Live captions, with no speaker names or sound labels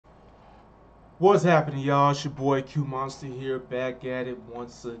What's happening, y'all? It's your boy Q Monster here, back at it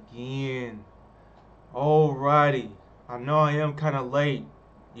once again. Alrighty, I know I am kind of late,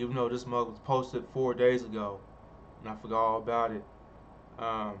 even though this mug was posted 4 days ago, and I forgot all about it.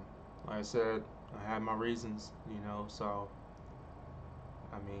 Um, like I said, I had my reasons, so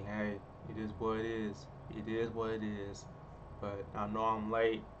I mean, hey, it is what it is. It is what it is. But I know I'm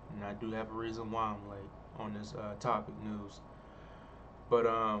late, and I do have a reason why I'm late on this topic news. But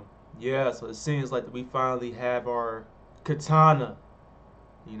yeah, so it seems like we finally have our Kitana,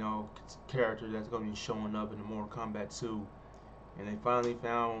 character that's going to be showing up in the Mortal Kombat 2. And they finally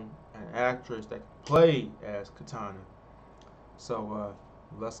found an actress that can play as Kitana. So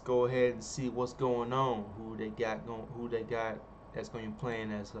let's go ahead and see what's going on. Who they got that's going to be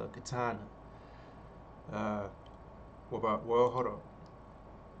playing as Kitana. Uh, hold on.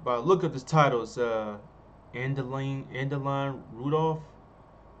 By the look of this title, it's Adeline Rudolph.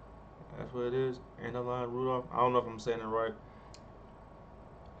 That's what it is. Adeline Rudolph. I don't know if I'm saying it right.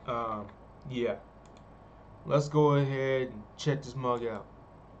 Um, yeah. Let's go ahead and check this mug out.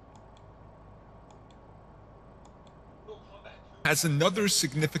 Has another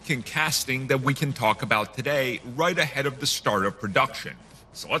significant casting that we can talk about today, right ahead of the start of production.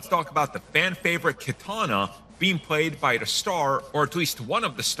 So let's talk about the fan favorite Kitana being played by the star, or at least one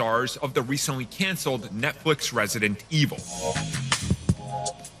of the stars, of the recently canceled Netflix Resident Evil.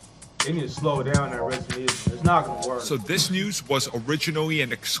 They need to slow down that Resident Evil. It's not going to work. So this news was originally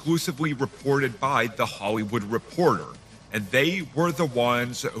and exclusively reported by The Hollywood Reporter, and they were the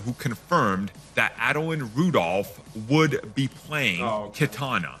ones who confirmed that Adeline Rudolph would be playing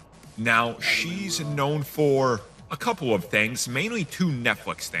Kitana. Now, she's known for a couple of things, mainly two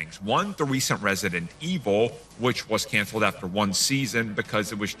Netflix things. One, the recent Resident Evil, which was canceled after one season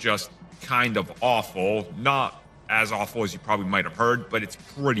because it was just kind of awful. Not as awful as you probably might have heard, but it's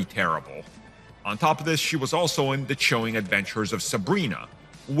pretty terrible. On top of this, she was also in The Chilling Adventures of Sabrina,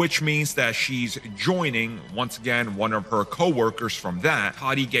 which means that she's joining, once again, one of her co-workers from that,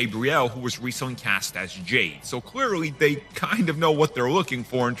 Hadi Gabriel, who was recently cast as Jade. So clearly, they kind of know what they're looking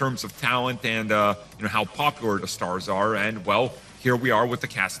for in terms of talent and how popular the stars are. And, well, here we are with the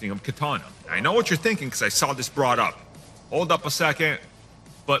casting of Kitana. I know what you're thinking because I saw this brought up. Hold up a second.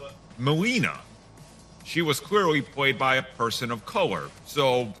 But Melina, she was clearly played by a person of color.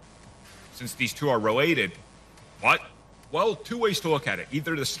 So, since these two are related, what? Well, two ways to look at it.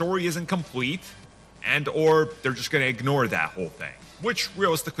 Either the story isn't complete, or they're just going to ignore that whole thing. Which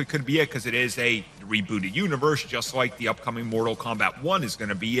realistically could be it, because it is a rebooted universe, just like the upcoming Mortal Kombat 1 is going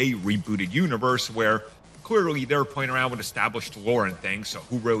to be a rebooted universe, where clearly they're playing around with established lore and things, so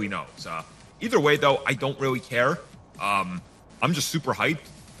who really knows? Either way, though, I don't really care. I'm just super hyped.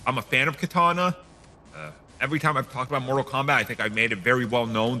 I'm a fan of Kitana. Every time I've talked about Mortal Kombat, I think I've made it very well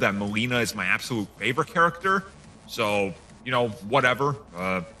known that Melina is my absolute favorite character. So, whatever.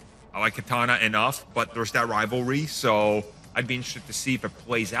 I like Kitana enough, but there's that rivalry, so I'd be interested to see if it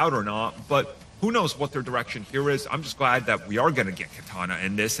plays out or not. But who knows what their direction here is. I'm just glad that we are going to get Kitana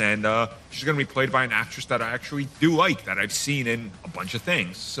in this, and she's going to be played by an actress that I actually do like, that I've seen in a bunch of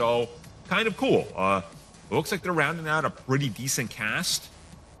things. So, kind of cool. It looks like they're rounding out a pretty decent cast.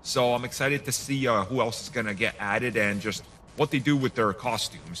 So I'm excited to see who else is going to get added and just what they do with their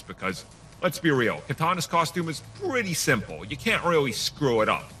costumes, because let's be real, Kitana's costume is pretty simple. You can't really screw it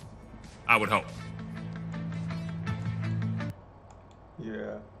up, I would hope.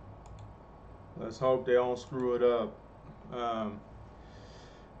 Yeah. Let's hope they don't screw it up.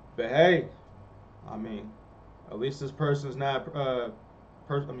 But hey, I mean, at least this person's not at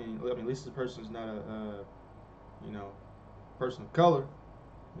least this person's not a person of color.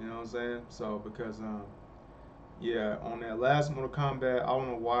 You know what I'm saying? So because yeah, on that last Mortal Kombat, I don't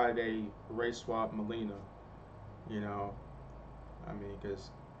know why they race swapped Melina. I mean, because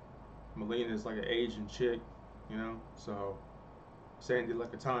Melina is like an Asian chick, So same did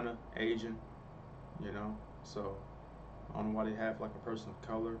like Kitana, Asian, So I don't know why they have like a person of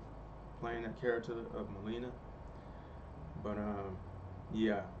color playing that character of Melina. But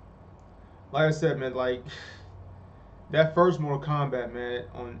yeah, like I said, man, like that first Mortal Kombat, man,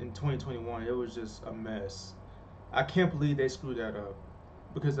 in 2021, it was just a mess. I can't believe they screwed that up.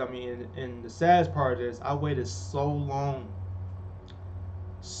 Because I mean, and the saddest part is, I waited so long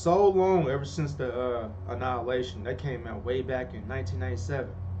ever since the Annihilation that came out way back in 1997.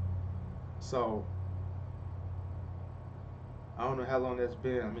 So I don't know how long that's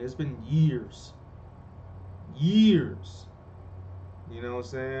been. I mean, it's been years. You know what I'm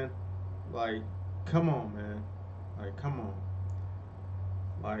saying? Like, come on, man. Like, come on.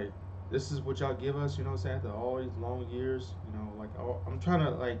 Like, this is what y'all give us, you know what I'm saying? After all these long years, like, I'm trying to,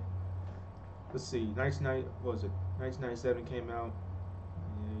 like, let's see, 1990, what was it? 1997 came out.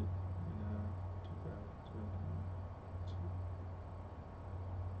 98, 2002.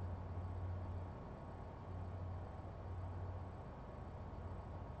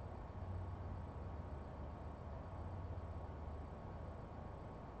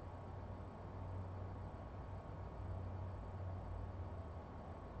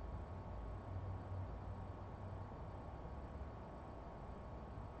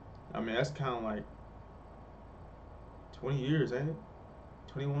 I mean, that's kind of like 20 years, ain't it?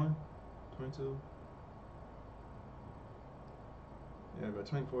 21, 22. Yeah, about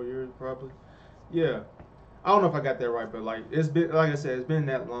 24 years probably. Yeah. I don't know if I got that right, but like it's been, like I said, it's been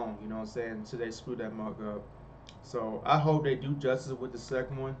that long, you know what I'm saying, until they screwed that mug up. So I hope they do justice with the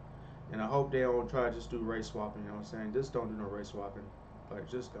second one, and I hope they don't try to just do race swapping, you know what I'm saying? Just don't do no race swapping. Like,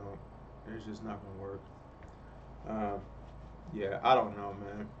 just don't. It's just not gonna work. Um, yeah, I don't know,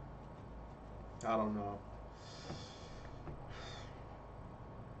 man. I don't know.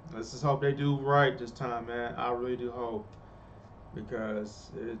 Let's just hope they do right this time, man. I really do hope,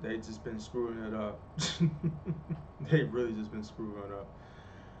 because they just been screwing it up. They really just been screwing it up.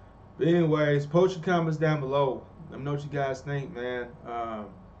 But anyways, post your comments down below. Let me know what you guys think, man.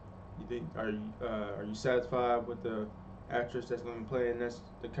 You think are you satisfied with the actress that's gonna be playing this,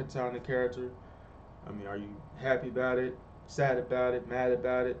 the Kitana character? I mean, are you happy about it? Sad about it? Mad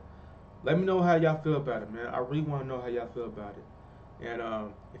about it? Let me know how y'all feel about it, man. I really want to know how y'all feel about it. And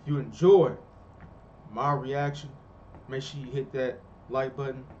if you enjoy my reaction, make sure you hit that like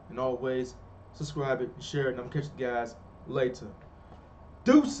button, and always subscribe it and share it. And I'm catching you guys later.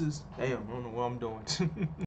 Deuces. Damn, I don't know what I'm doing.